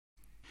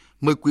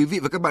Mời quý vị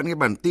và các bạn nghe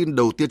bản tin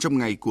đầu tiên trong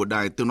ngày của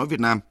Đài Tiếng nói Việt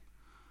Nam.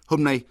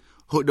 Hôm nay,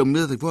 Hội đồng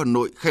nhân dân thành phố Hà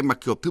Nội khai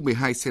mạc kỳ họp thứ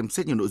 12 xem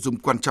xét nhiều nội dung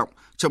quan trọng,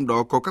 trong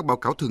đó có các báo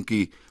cáo thường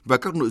kỳ và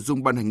các nội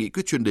dung ban hành nghị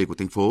quyết chuyên đề của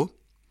thành phố.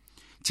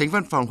 Chánh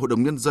Văn phòng Hội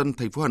đồng nhân dân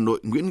thành phố Hà Nội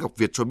Nguyễn Ngọc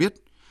Việt cho biết,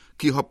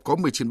 kỳ họp có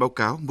 19 báo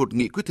cáo, 1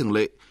 nghị quyết thường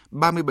lệ,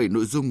 37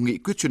 nội dung nghị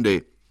quyết chuyên đề.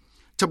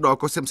 Trong đó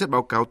có xem xét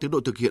báo cáo tiến độ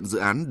thực hiện dự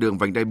án đường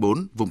vành đai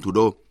 4 vùng thủ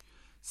đô,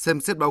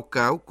 xem xét báo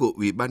cáo của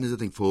Ủy ban nhân dân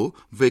thành phố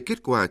về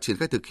kết quả triển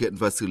khai thực hiện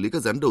và xử lý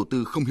các dự án đầu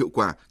tư không hiệu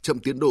quả, chậm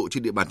tiến độ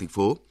trên địa bàn thành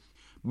phố,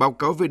 báo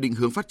cáo về định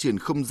hướng phát triển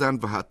không gian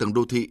và hạ tầng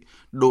đô thị,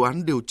 đồ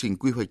án điều chỉnh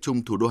quy hoạch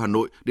chung thủ đô Hà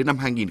Nội đến năm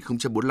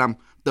 2045,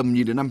 tầm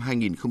nhìn đến năm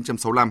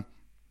 2065.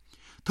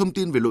 Thông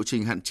tin về lộ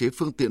trình hạn chế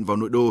phương tiện vào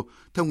nội đô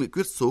theo nghị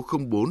quyết số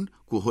 04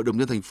 của Hội đồng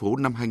nhân dân thành phố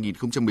năm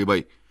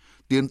 2017,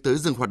 tiến tới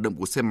dừng hoạt động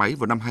của xe máy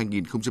vào năm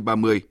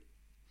 2030.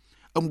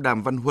 Ông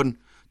Đàm Văn Huân,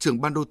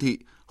 trưởng ban đô thị,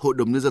 Hội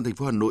đồng nhân dân thành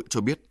phố Hà Nội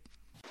cho biết.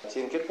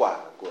 Trên kết quả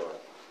của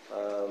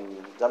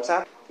giám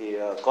sát thì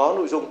có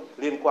nội dung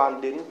liên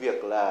quan đến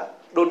việc là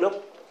đôn đốc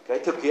cái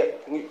thực hiện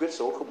cái nghị quyết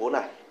số 04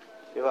 này.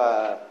 Thế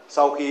và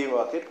sau khi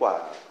mà kết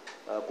quả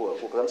của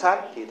cuộc giám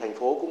sát thì thành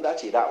phố cũng đã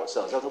chỉ đạo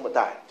Sở Giao thông Vận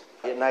tải.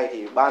 Hiện nay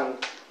thì ban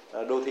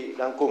đô thị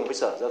đang cùng với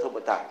Sở Giao thông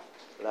Vận tải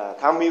là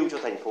tham mưu cho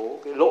thành phố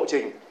cái lộ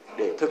trình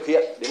để thực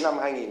hiện đến năm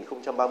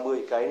 2030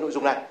 cái nội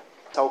dung này.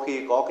 Sau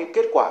khi có cái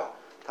kết quả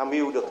tham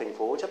mưu được thành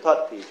phố chấp thuận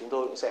thì chúng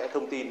tôi cũng sẽ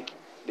thông tin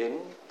đến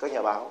các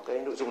nhà báo cái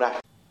nội dung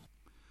này.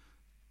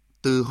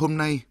 Từ hôm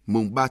nay,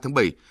 mùng 3 tháng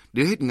 7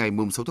 đến hết ngày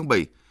mùng 6 tháng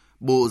 7,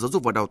 Bộ Giáo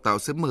dục và Đào tạo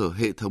sẽ mở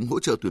hệ thống hỗ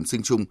trợ tuyển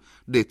sinh chung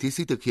để thí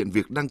sinh thực hiện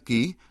việc đăng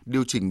ký,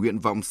 điều chỉnh nguyện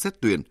vọng xét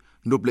tuyển,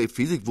 nộp lệ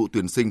phí dịch vụ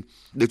tuyển sinh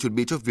để chuẩn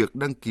bị cho việc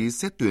đăng ký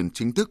xét tuyển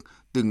chính thức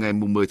từ ngày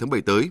mùng 10 tháng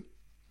 7 tới.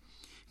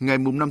 Ngày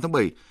mùng 5 tháng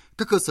 7,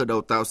 các cơ sở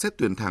đào tạo xét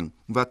tuyển thẳng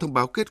và thông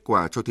báo kết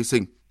quả cho thí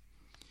sinh.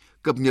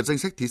 Cập nhật danh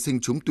sách thí sinh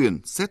trúng tuyển,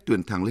 xét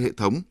tuyển thẳng lên hệ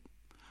thống,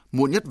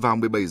 muộn nhất vào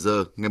 17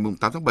 giờ ngày mùng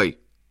 8 tháng 7.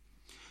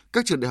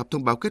 Các trường đại học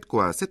thông báo kết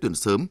quả xét tuyển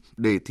sớm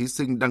để thí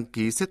sinh đăng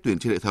ký xét tuyển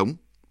trên hệ thống.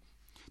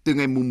 Từ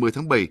ngày mùng 10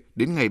 tháng 7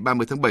 đến ngày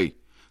 30 tháng 7,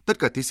 tất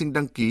cả thí sinh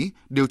đăng ký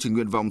điều chỉnh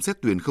nguyện vọng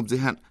xét tuyển không giới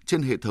hạn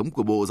trên hệ thống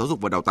của Bộ Giáo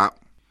dục và Đào tạo.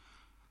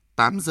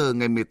 8 giờ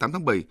ngày 18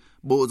 tháng 7,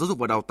 Bộ Giáo dục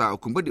và Đào tạo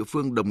cùng các địa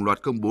phương đồng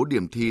loạt công bố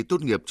điểm thi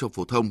tốt nghiệp trung học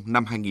phổ thông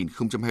năm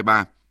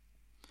 2023.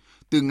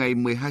 Từ ngày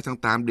 12 tháng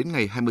 8 đến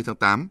ngày 20 tháng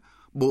 8,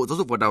 Bộ Giáo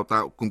dục và Đào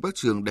tạo cùng các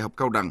trường đại học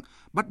cao đẳng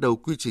bắt đầu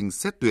quy trình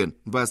xét tuyển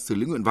và xử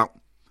lý nguyện vọng.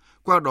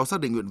 Qua đó xác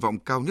định nguyện vọng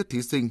cao nhất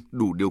thí sinh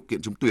đủ điều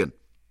kiện trúng tuyển.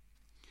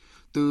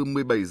 Từ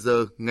 17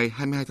 giờ ngày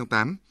 22 tháng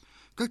 8,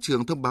 các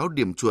trường thông báo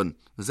điểm chuẩn,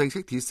 danh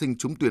sách thí sinh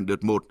trúng tuyển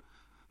đợt 1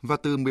 và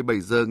từ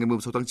 17 giờ ngày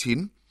 6 tháng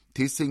 9,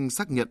 thí sinh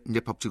xác nhận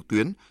nhập học trực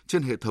tuyến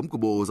trên hệ thống của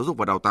Bộ Giáo dục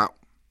và Đào tạo.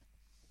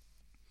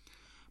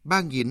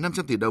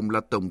 3.500 tỷ đồng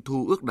là tổng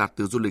thu ước đạt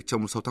từ du lịch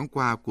trong 6 tháng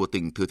qua của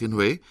tỉnh Thừa Thiên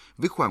Huế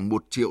với khoảng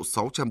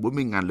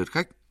 1.640.000 lượt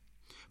khách.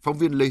 Phóng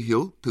viên Lê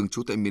Hiếu, thường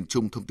trú tại miền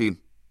Trung thông tin.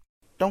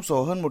 Trong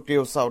số hơn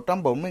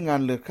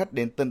 1.640.000 lượt khách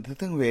đến tỉnh Thừa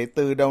Thiên Huế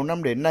từ đầu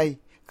năm đến nay,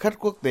 khách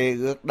quốc tế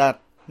ước đạt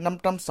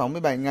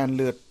 567.000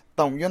 lượt,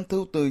 tổng doanh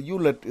thu từ du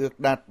lịch ước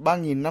đạt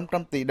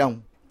 3.500 tỷ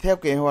đồng. Theo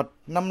kế hoạch,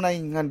 năm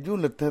nay ngành du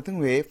lịch Thừa Thiên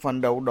Huế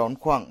phấn đấu đón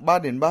khoảng 3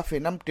 đến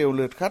 3,5 triệu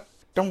lượt khách,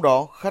 trong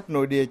đó khách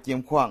nội địa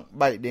chiếm khoảng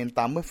 7 đến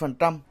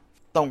 80%,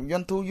 tổng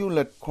doanh thu du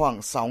lịch khoảng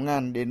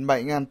 6.000 đến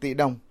 7.000 tỷ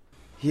đồng.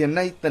 Hiện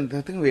nay, tỉnh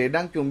Thừa Thiên Huế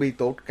đang chuẩn bị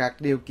tốt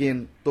các điều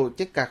kiện tổ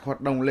chức các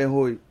hoạt động lễ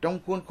hội trong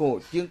khuôn khổ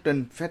chương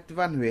trình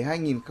Festival Huế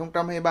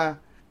 2023,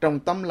 trọng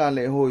tâm là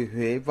lễ hội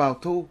Huế vào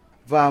thu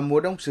và mùa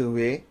đông xứ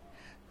Huế,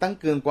 tăng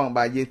cường quảng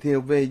bá giới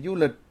thiệu về du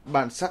lịch,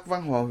 bản sắc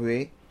văn hóa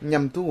Huế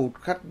nhằm thu hút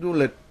khách du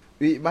lịch.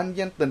 Ủy ban nhân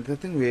dân tỉnh Thừa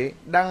Thiên Huế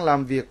đang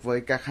làm việc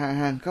với các hãng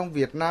hàng không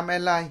Việt Nam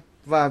Airlines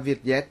và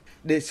Vietjet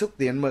để xúc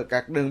tiến mở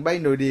các đường bay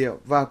nội địa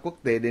và quốc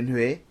tế đến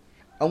Huế.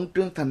 Ông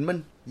Trương Thành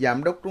Minh,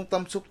 Giám đốc Trung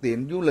tâm xúc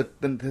tiến du lịch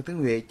tỉnh Thừa Thiên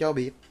Huế cho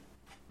biết.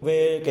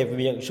 Về cái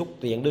việc xúc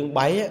tiến đường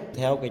bay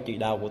theo cái chỉ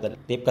đạo của tỉnh,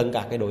 tiếp cận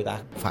các cái đối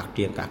tác, phát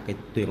triển các cái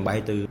tuyến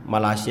bay từ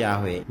Malaysia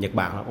Huế, Nhật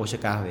Bản là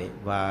Osaka Huế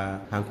và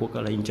Hàn Quốc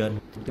là Incheon.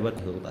 Vẫn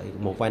hướng tới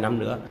một vài năm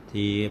nữa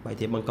thì bay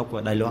tiếp Bangkok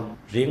và Đài Loan.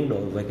 Riêng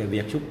đối với cái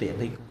việc xúc tiến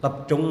thì tập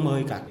trung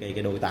mời các cái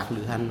đối tác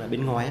lữ hành ở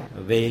bên ngoài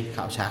về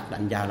khảo sát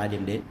đánh giá lại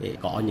điểm đến để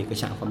có những cái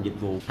sản phẩm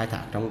dịch vụ khai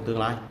thác trong tương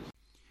lai.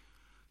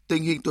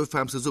 Tình hình tội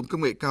phạm sử dụng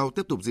công nghệ cao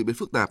tiếp tục diễn biến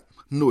phức tạp,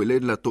 nổi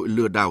lên là tội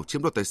lừa đảo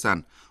chiếm đoạt tài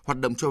sản, hoạt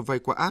động cho vay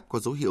qua app có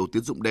dấu hiệu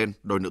tín dụng đen,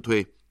 đòi nợ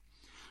thuê.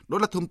 Đó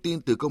là thông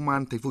tin từ Công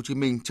an Thành phố Hồ Chí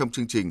Minh trong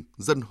chương trình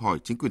Dân hỏi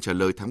chính quyền trả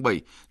lời tháng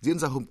 7 diễn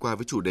ra hôm qua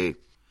với chủ đề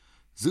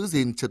Giữ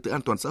gìn trật tự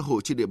an toàn xã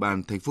hội trên địa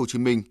bàn Thành phố Hồ Chí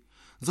Minh,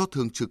 do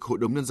Thường trực Hội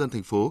đồng nhân dân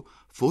thành phố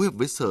phối hợp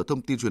với Sở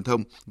Thông tin Truyền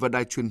thông và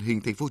Đài Truyền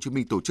hình Thành phố Hồ Chí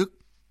Minh tổ chức.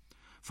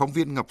 Phóng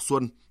viên Ngọc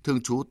Xuân,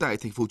 thường trú tại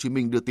Thành phố Hồ Chí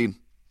Minh đưa tin.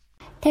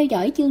 Theo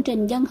dõi chương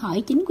trình Dân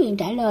hỏi chính quyền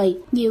trả lời,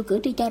 nhiều cử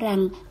tri cho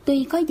rằng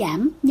tuy có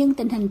giảm nhưng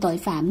tình hình tội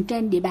phạm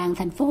trên địa bàn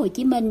Thành phố Hồ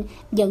Chí Minh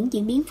vẫn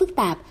diễn biến phức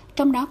tạp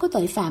trong đó có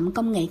tội phạm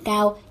công nghệ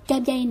cao, cho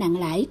vay nặng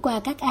lãi qua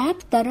các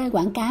app, tờ rơi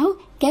quảng cáo,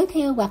 kéo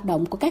theo hoạt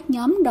động của các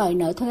nhóm đòi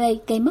nợ thuê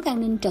gây mất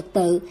an ninh trật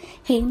tự.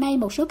 Hiện nay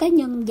một số cá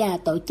nhân và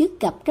tổ chức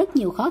gặp rất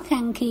nhiều khó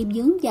khăn khi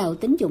vướng vào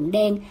tín dụng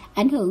đen,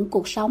 ảnh hưởng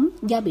cuộc sống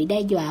do bị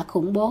đe dọa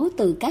khủng bố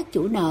từ các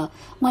chủ nợ.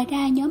 Ngoài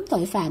ra, nhóm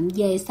tội phạm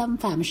về xâm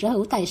phạm sở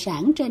hữu tài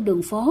sản trên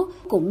đường phố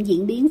cũng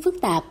diễn biến phức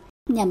tạp,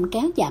 nhằm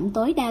kéo giảm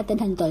tối đa tình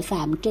hình tội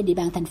phạm trên địa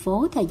bàn thành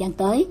phố thời gian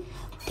tới.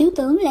 Thiếu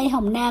tướng Lê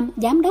Hồng Nam,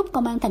 Giám đốc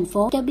Công an thành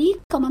phố cho biết,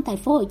 Công an thành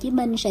phố Hồ Chí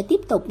Minh sẽ tiếp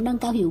tục nâng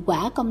cao hiệu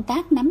quả công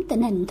tác nắm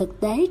tình hình thực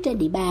tế trên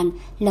địa bàn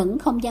lẫn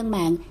không gian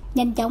mạng,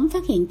 nhanh chóng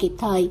phát hiện kịp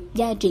thời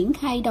và triển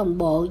khai đồng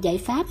bộ giải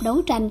pháp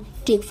đấu tranh,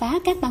 triệt phá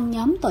các băng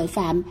nhóm tội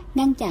phạm,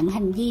 ngăn chặn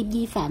hành vi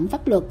vi phạm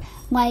pháp luật.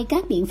 Ngoài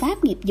các biện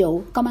pháp nghiệp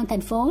vụ, Công an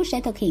thành phố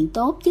sẽ thực hiện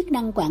tốt chức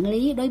năng quản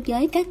lý đối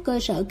với các cơ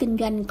sở kinh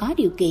doanh có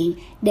điều kiện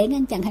để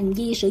ngăn chặn hành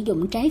vi sử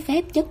dụng trái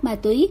phép chất ma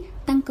túy,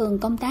 tăng cường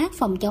công tác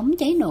phòng chống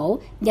cháy nổ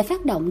và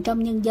phát động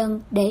trong nhân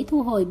dân để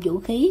thu hồi vũ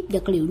khí,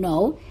 vật liệu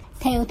nổ.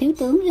 Theo Thiếu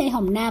tướng Lê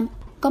Hồng Nam,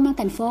 Công an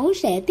thành phố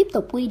sẽ tiếp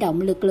tục huy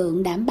động lực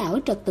lượng đảm bảo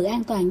trật tự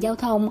an toàn giao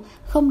thông,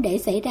 không để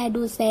xảy ra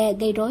đua xe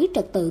gây rối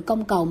trật tự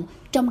công cộng,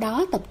 trong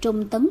đó tập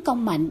trung tấn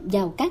công mạnh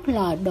vào các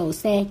lò độ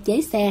xe,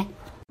 chế xe.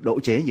 Độ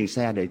chế những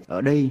xe để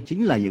ở đây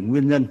chính là những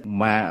nguyên nhân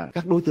mà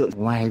các đối tượng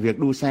ngoài việc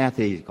đua xe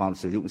thì còn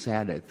sử dụng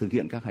xe để thực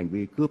hiện các hành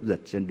vi cướp giật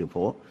trên đường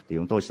phố, thì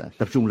chúng tôi sẽ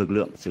tập trung lực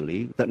lượng xử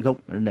lý tận gốc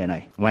vấn đề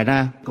này. Ngoài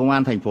ra, Công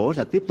an thành phố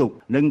sẽ tiếp tục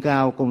nâng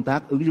cao công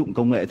tác ứng dụng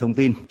công nghệ thông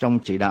tin trong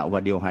chỉ đạo và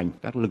điều hành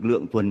các lực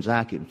lượng tuần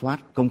tra kiểm soát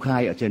công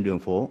khai ở trên đường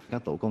phố,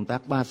 các tổ công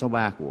tác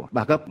 363 của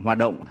 3 cấp hoạt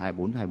động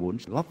 24/24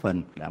 góp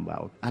phần đảm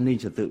bảo an ninh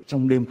trật tự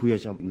trong đêm khuya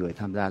cho người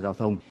tham gia giao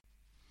thông.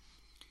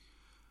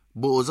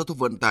 Bộ Giao thông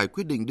Vận tải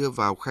quyết định đưa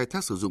vào khai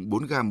thác sử dụng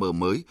 4 ga mở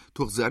mới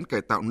thuộc dự án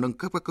cải tạo nâng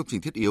cấp các công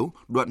trình thiết yếu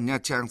đoạn Nha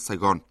Trang - Sài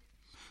Gòn.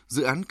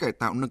 Dự án cải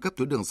tạo nâng cấp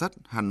tuyến đường sắt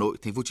Hà Nội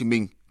 - Thành phố Hồ Chí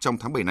Minh trong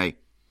tháng 7 này.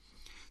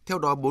 Theo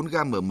đó, 4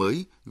 ga mở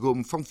mới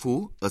gồm Phong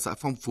Phú ở xã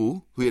Phong Phú,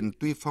 huyện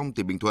Tuy Phong,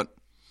 tỉnh Bình Thuận,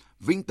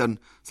 Vĩnh Tân,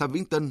 xã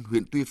Vĩnh Tân,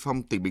 huyện Tuy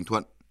Phong, tỉnh Bình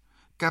Thuận,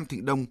 Cam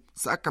Thịnh Đông,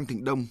 xã Cam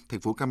Thịnh Đông, thành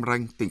phố Cam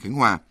Ranh, tỉnh Khánh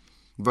Hòa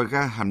và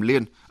ga Hàm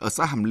Liên ở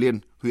xã Hàm Liên,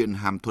 huyện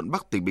Hàm Thuận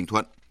Bắc, tỉnh Bình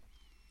Thuận.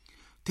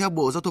 Theo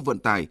Bộ Giao thông Vận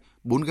tải,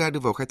 4 ga đưa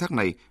vào khai thác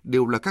này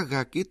đều là các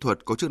ga kỹ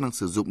thuật có chức năng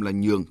sử dụng là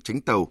nhường,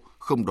 tránh tàu,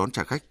 không đón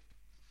trả khách.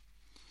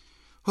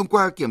 Hôm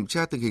qua, kiểm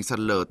tra tình hình sạt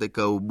lở tại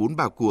cầu Bún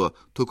Bà Cùa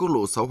thuộc quốc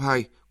lộ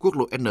 62, quốc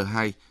lộ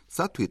N2,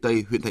 xã Thủy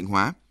Tây, huyện Thạnh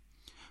Hóa.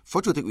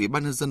 Phó Chủ tịch Ủy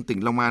ban Nhân dân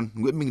tỉnh Long An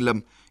Nguyễn Minh Lâm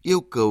yêu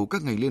cầu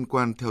các ngành liên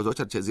quan theo dõi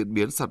chặt chẽ diễn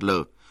biến sạt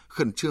lở,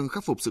 khẩn trương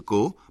khắc phục sự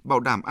cố, bảo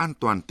đảm an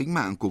toàn tính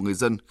mạng của người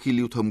dân khi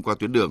lưu thông qua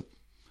tuyến đường.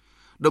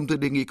 Đồng thời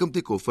đề nghị Công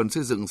ty Cổ phần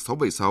Xây dựng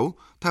 676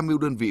 tham mưu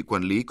đơn vị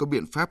quản lý có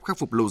biện pháp khắc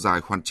phục lâu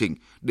dài hoàn chỉnh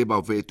để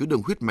bảo vệ tuyến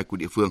đường huyết mạch của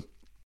địa phương.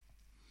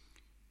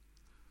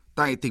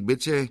 Tại tỉnh Bến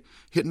Tre,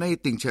 hiện nay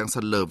tình trạng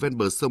sạt lở ven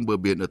bờ sông bờ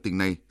biển ở tỉnh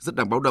này rất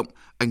đáng báo động,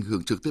 ảnh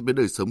hưởng trực tiếp đến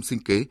đời sống sinh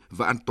kế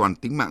và an toàn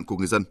tính mạng của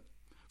người dân.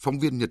 Phóng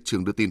viên Nhật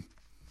Trường đưa tin.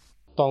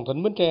 Toàn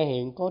tỉnh Bến Tre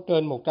hiện có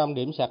trên 100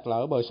 điểm sạt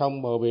lở bờ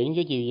sông bờ biển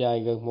với chiều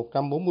dài gần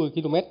 140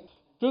 km.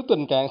 Trước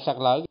tình trạng sạt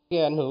lở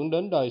gây ảnh hưởng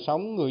đến đời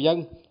sống người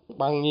dân,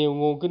 bằng nhiều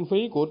nguồn kinh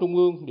phí của trung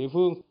ương, địa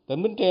phương,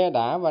 tỉnh Bến Tre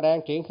đã và đang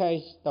triển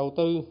khai đầu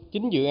tư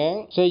 9 dự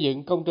án xây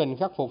dựng công trình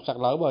khắc phục sạt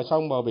lở bờ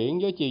sông bờ biển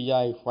với chiều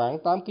dài khoảng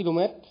 8 km.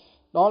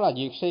 Đó là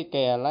việc xây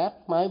kè lát,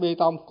 mái bê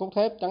tông, cốt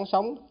thép chắn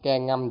sóng, kè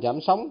ngầm giảm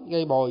sóng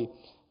gây bồi,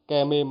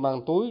 kè mềm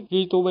bằng túi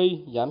G2B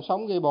giảm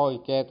sóng gây bồi,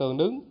 kè tường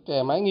đứng,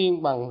 kè mái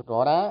nghiêng bằng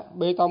rọ đá,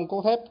 bê tông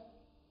cốt thép.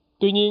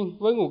 Tuy nhiên,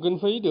 với nguồn kinh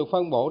phí được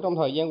phân bổ trong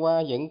thời gian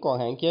qua vẫn còn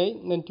hạn chế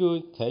nên chưa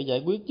thể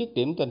giải quyết dứt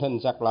điểm tình hình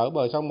sạt lở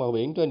bờ sông bờ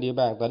biển trên địa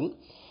bàn tỉnh.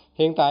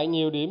 Hiện tại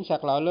nhiều điểm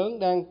sạt lở lớn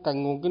đang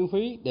cần nguồn kinh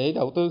phí để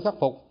đầu tư khắc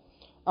phục.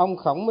 Ông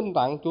Khổng Minh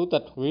Tặng, Chủ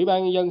tịch Ủy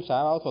ban Nhân dân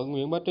xã Bảo Thuận,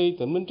 huyện Ba Tri,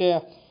 tỉnh Bến Tre,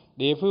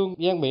 địa phương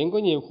ven biển có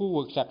nhiều khu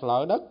vực sạt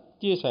lở đất,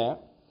 chia sẻ.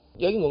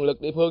 Với nguồn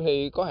lực địa phương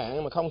thì có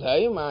hạn mà không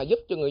thể mà giúp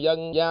cho người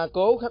dân gia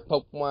cố khắc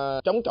phục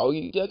mà chống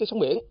chọi với cái sóng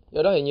biển.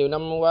 Do đó thì nhiều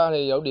năm qua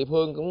thì địa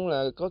phương cũng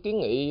là có kiến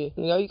nghị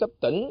với cấp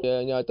tỉnh,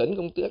 nhờ tỉnh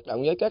cũng tác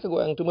động với các cơ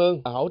quan trung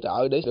ương hỗ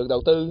trợ để được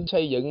đầu tư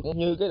xây dựng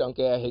như cái đoạn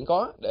kè hiện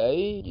có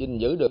để gìn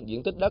giữ được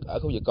diện tích đất ở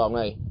khu vực còn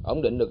này,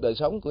 ổn định được đời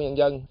sống của nhân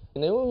dân.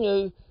 Nếu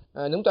như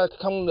chúng ta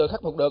không được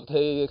khắc phục được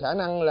thì khả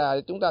năng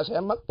là chúng ta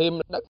sẽ mất thêm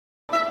đất.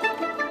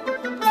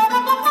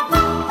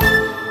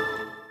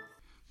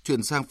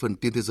 Chuyển sang phần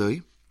tin thế giới.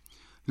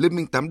 Liên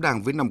minh 8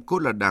 đảng với nòng cốt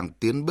là Đảng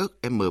Tiến bước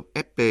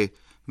MFP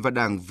và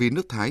Đảng Vì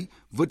nước Thái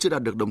vẫn chưa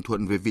đạt được đồng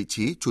thuận về vị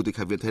trí Chủ tịch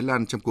Hạ viện Thái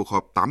Lan trong cuộc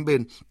họp 8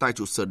 bên tại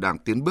trụ sở Đảng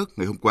Tiến bước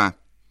ngày hôm qua.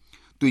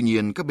 Tuy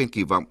nhiên, các bên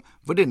kỳ vọng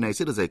vấn đề này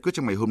sẽ được giải quyết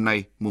trong ngày hôm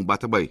nay, mùng 3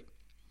 tháng 7.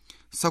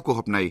 Sau cuộc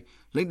họp này,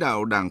 lãnh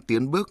đạo Đảng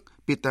Tiến bước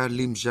Peter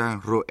Limja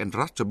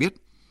Roenrat cho biết,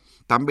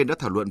 8 bên đã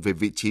thảo luận về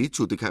vị trí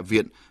Chủ tịch Hạ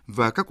viện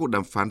và các cuộc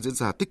đàm phán diễn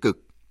ra tích cực.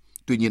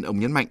 Tuy nhiên, ông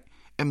nhấn mạnh,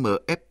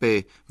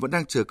 MFP vẫn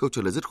đang chờ câu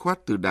trả lời dứt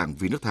khoát từ Đảng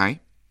Vì nước Thái.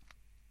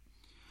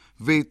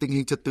 Về tình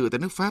hình trật tự tại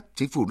nước Pháp,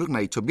 chính phủ nước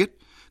này cho biết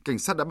cảnh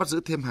sát đã bắt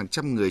giữ thêm hàng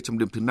trăm người trong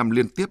đêm thứ 5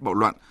 liên tiếp bạo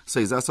loạn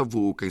xảy ra sau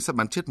vụ cảnh sát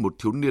bắn chết một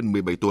thiếu niên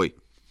 17 tuổi.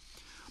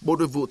 Bộ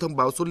Nội vụ thông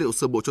báo số liệu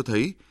sơ bộ cho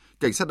thấy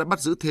cảnh sát đã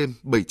bắt giữ thêm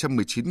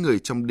 719 người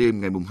trong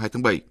đêm ngày 2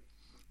 tháng 7,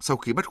 sau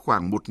khi bắt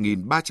khoảng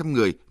 1.300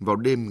 người vào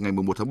đêm ngày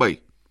 1 tháng 7.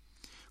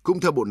 Cũng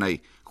theo bộ này,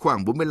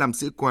 khoảng 45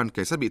 sĩ quan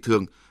cảnh sát bị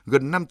thương,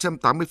 gần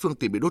 580 phương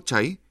tiện bị đốt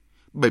cháy,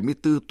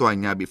 74 tòa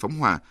nhà bị phóng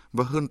hỏa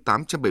và hơn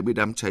 870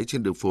 đám cháy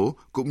trên đường phố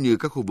cũng như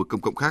các khu vực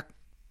công cộng khác.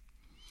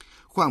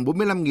 Khoảng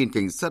 45.000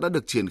 cảnh sát đã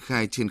được triển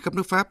khai trên khắp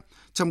nước Pháp,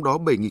 trong đó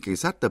 7.000 cảnh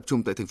sát tập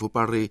trung tại thành phố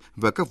Paris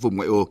và các vùng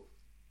ngoại ô.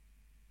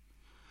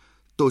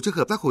 Tổ chức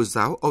Hợp tác Hồi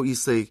giáo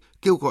OIC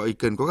kêu gọi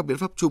cần có các biện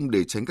pháp chung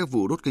để tránh các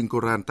vụ đốt kinh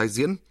Koran tái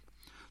diễn.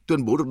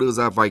 Tuyên bố được đưa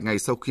ra vài ngày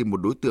sau khi một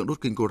đối tượng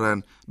đốt kinh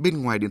Koran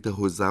bên ngoài đền thờ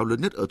Hồi giáo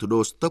lớn nhất ở thủ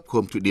đô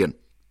Stockholm, Thụy Điển.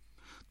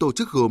 Tổ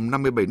chức gồm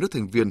 57 nước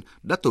thành viên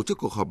đã tổ chức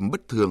cuộc họp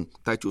bất thường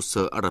tại trụ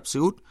sở Ả Rập Xê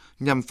Út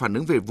nhằm phản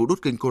ứng về vụ đốt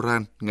kinh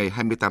Koran ngày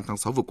 28 tháng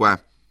 6 vừa qua.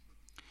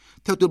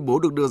 Theo tuyên bố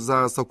được đưa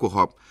ra sau cuộc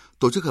họp,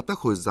 Tổ chức Hợp tác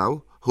Hồi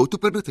giáo hối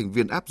thúc các nước thành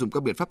viên áp dụng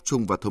các biện pháp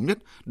chung và thống nhất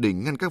để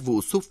ngăn các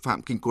vụ xúc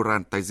phạm kinh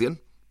Koran tái diễn.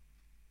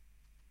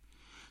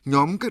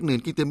 Nhóm các nền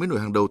kinh tế mới nổi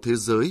hàng đầu thế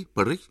giới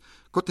BRICS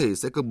có thể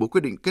sẽ công bố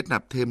quyết định kết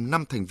nạp thêm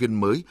 5 thành viên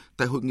mới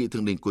tại hội nghị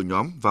thượng đỉnh của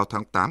nhóm vào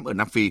tháng 8 ở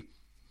Nam Phi.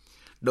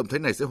 Động thái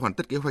này sẽ hoàn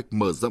tất kế hoạch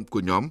mở rộng của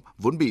nhóm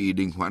vốn bị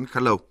đình hoãn khá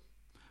lâu.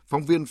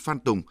 Phóng viên Phan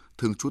Tùng,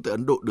 thường trú tại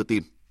Ấn Độ đưa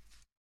tin.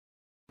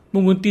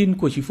 Một nguồn tin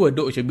của chính phủ Ấn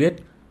Độ cho biết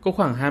có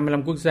khoảng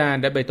 25 quốc gia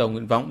đã bày tỏ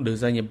nguyện vọng được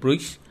gia nhập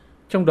BRICS,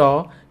 trong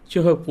đó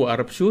trường hợp của Ả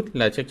Rập Xê Út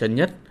là chắc chắn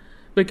nhất.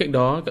 Bên cạnh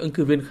đó, các ứng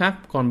cử viên khác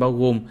còn bao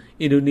gồm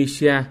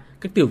Indonesia,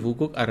 các tiểu vương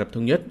quốc Ả Rập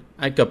Thống Nhất,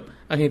 Ai Cập,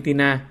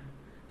 Argentina.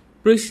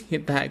 BRICS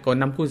hiện tại có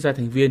 5 quốc gia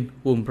thành viên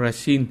gồm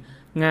Brazil,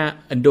 Nga,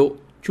 Ấn Độ,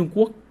 Trung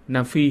Quốc,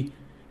 Nam Phi,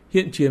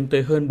 hiện chiếm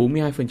tới hơn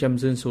 42%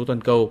 dân số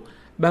toàn cầu,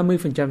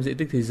 30% diện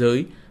tích thế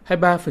giới,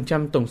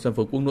 23% tổng sản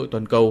phẩm quốc nội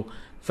toàn cầu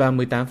và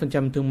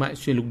 18% thương mại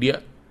xuyên lục địa.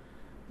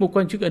 Một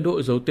quan chức Ấn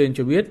Độ giấu tên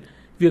cho biết,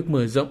 việc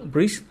mở rộng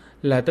BRICS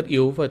là tất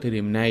yếu vào thời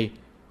điểm này,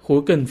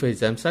 khối cần phải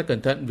giám sát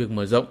cẩn thận việc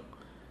mở rộng.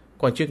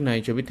 Quan chức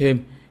này cho biết thêm,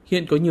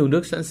 hiện có nhiều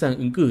nước sẵn sàng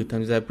ứng cử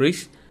tham gia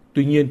BRICS,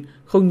 tuy nhiên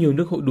không nhiều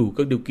nước hội đủ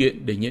các điều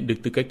kiện để nhận được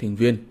tư cách thành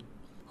viên.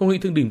 Hội nghị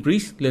thượng đỉnh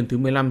BRICS lần thứ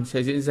 15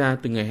 sẽ diễn ra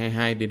từ ngày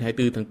 22 đến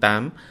 24 tháng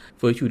 8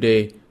 với chủ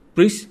đề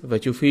BRICS và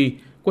châu Phi,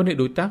 quan hệ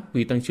đối tác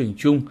vì tăng trưởng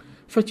chung,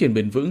 phát triển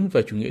bền vững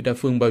và chủ nghĩa đa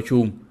phương bao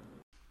trùm.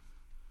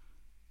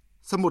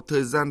 Sau một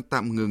thời gian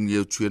tạm ngừng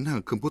nhiều chuyến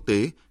hàng không quốc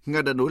tế,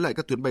 Nga đã nối lại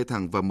các tuyến bay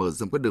thẳng và mở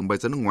rộng các đường bay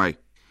ra nước ngoài.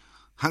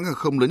 Hãng hàng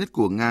không lớn nhất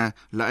của Nga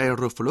là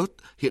Aeroflot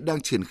hiện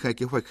đang triển khai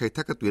kế hoạch khai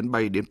thác các tuyến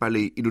bay đến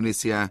Bali,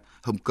 Indonesia,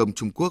 Hồng Kông,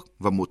 Trung Quốc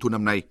vào mùa thu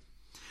năm nay.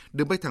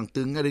 Đường bay thẳng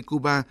từ Nga đến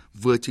Cuba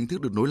vừa chính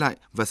thức được nối lại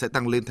và sẽ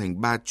tăng lên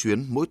thành 3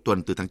 chuyến mỗi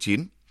tuần từ tháng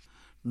 9.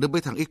 Đường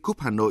bay thẳng Irkutsk,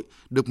 Hà Nội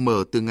được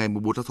mở từ ngày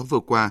 4 tháng 6 vừa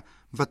qua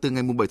và từ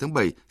ngày 7 tháng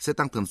 7 sẽ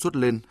tăng tần suất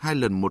lên 2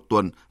 lần một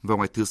tuần vào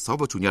ngày thứ 6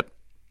 và Chủ nhật.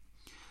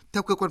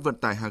 Theo cơ quan vận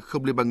tải hàng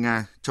không Liên bang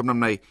Nga, trong năm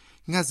nay,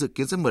 Nga dự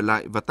kiến sẽ mở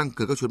lại và tăng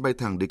cường các chuyến bay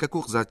thẳng đến các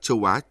quốc gia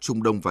châu Á,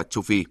 Trung Đông và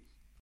châu Phi.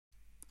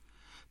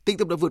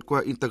 TikTok đã vượt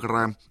qua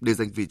Instagram để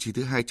giành vị trí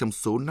thứ 2 trong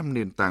số 5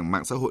 nền tảng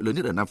mạng xã hội lớn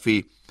nhất ở Nam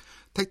Phi,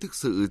 thách thức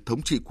sự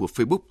thống trị của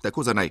Facebook tại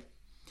quốc gia này.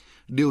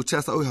 Điều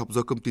tra xã hội học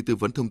do công ty tư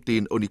vấn thông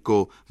tin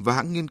Onico và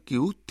hãng nghiên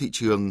cứu thị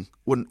trường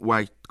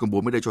Worldwide công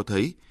bố mới đây cho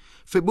thấy,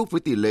 Facebook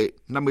với tỷ lệ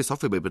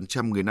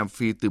 56,7% người Nam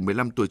Phi từ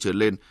 15 tuổi trở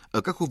lên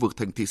ở các khu vực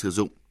thành thị sử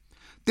dụng,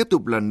 tiếp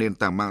tục là nền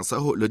tảng mạng xã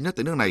hội lớn nhất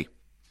tại nước này.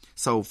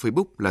 Sau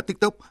Facebook là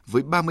TikTok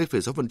với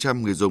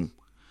 30,6% người dùng.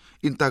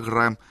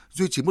 Instagram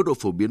duy trì mức độ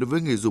phổ biến đối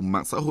với người dùng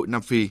mạng xã hội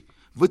Nam Phi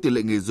với tỷ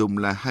lệ người dùng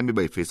là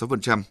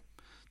 27,6%.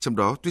 Trong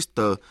đó,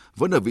 Twitter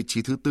vẫn ở vị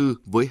trí thứ tư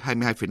với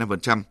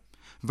 22,5%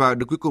 và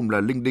được cuối cùng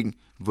là LinkedIn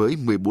với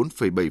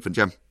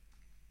 14,7%.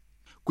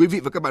 Quý vị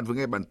và các bạn vừa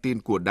nghe bản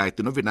tin của Đài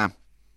Tiếng nói Việt Nam.